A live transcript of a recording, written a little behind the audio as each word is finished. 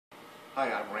Hi,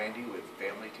 I'm Randy with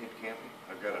Family Tent Camping.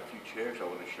 I've got a few chairs I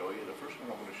want to show you. The first one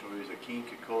I want to show you is a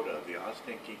Kokoda, the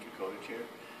Oztent Kokoda chair.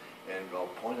 And I'll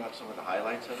point out some of the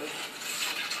highlights of it.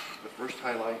 The first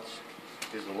highlight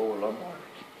is the lower lumbar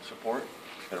support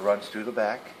that runs through the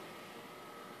back.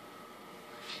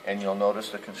 And you'll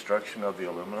notice the construction of the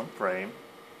aluminum frame.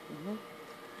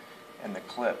 And the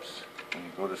clips. When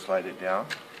you go to slide it down,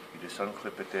 you just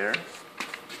unclip it there.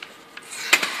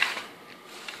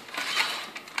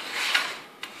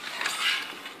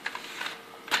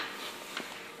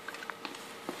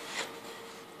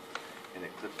 And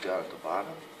it clips down at the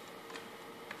bottom.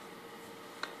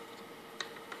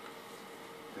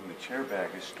 Then the chair bag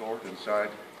is stored inside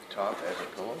the top as a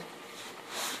pillow.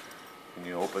 And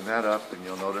you open that up and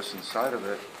you'll notice inside of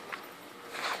it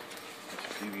it's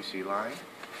a PVC line.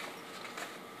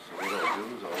 So what I'll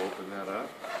do is I'll open that up.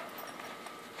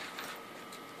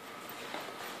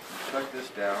 And tuck this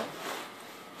down.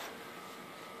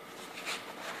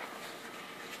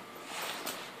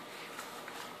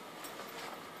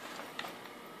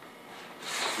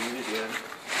 Feed it in,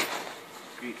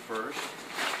 feet first.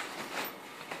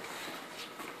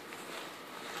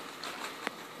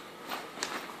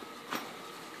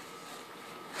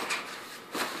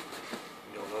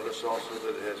 You'll notice also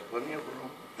that it has plenty of room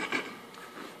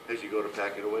as you go to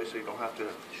pack it away, so you don't have to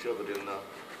shove it in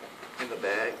the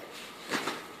bag.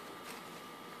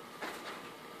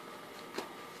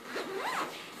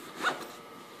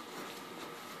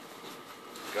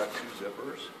 Got two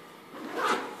zippers.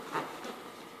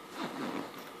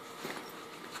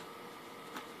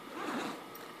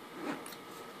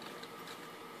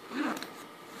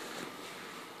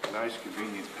 Nice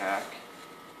convenient pack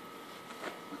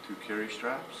with two carry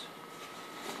straps.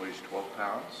 Weighs 12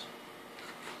 pounds.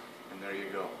 And there you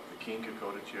go, the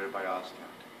Kokoda chair by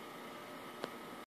Oztent.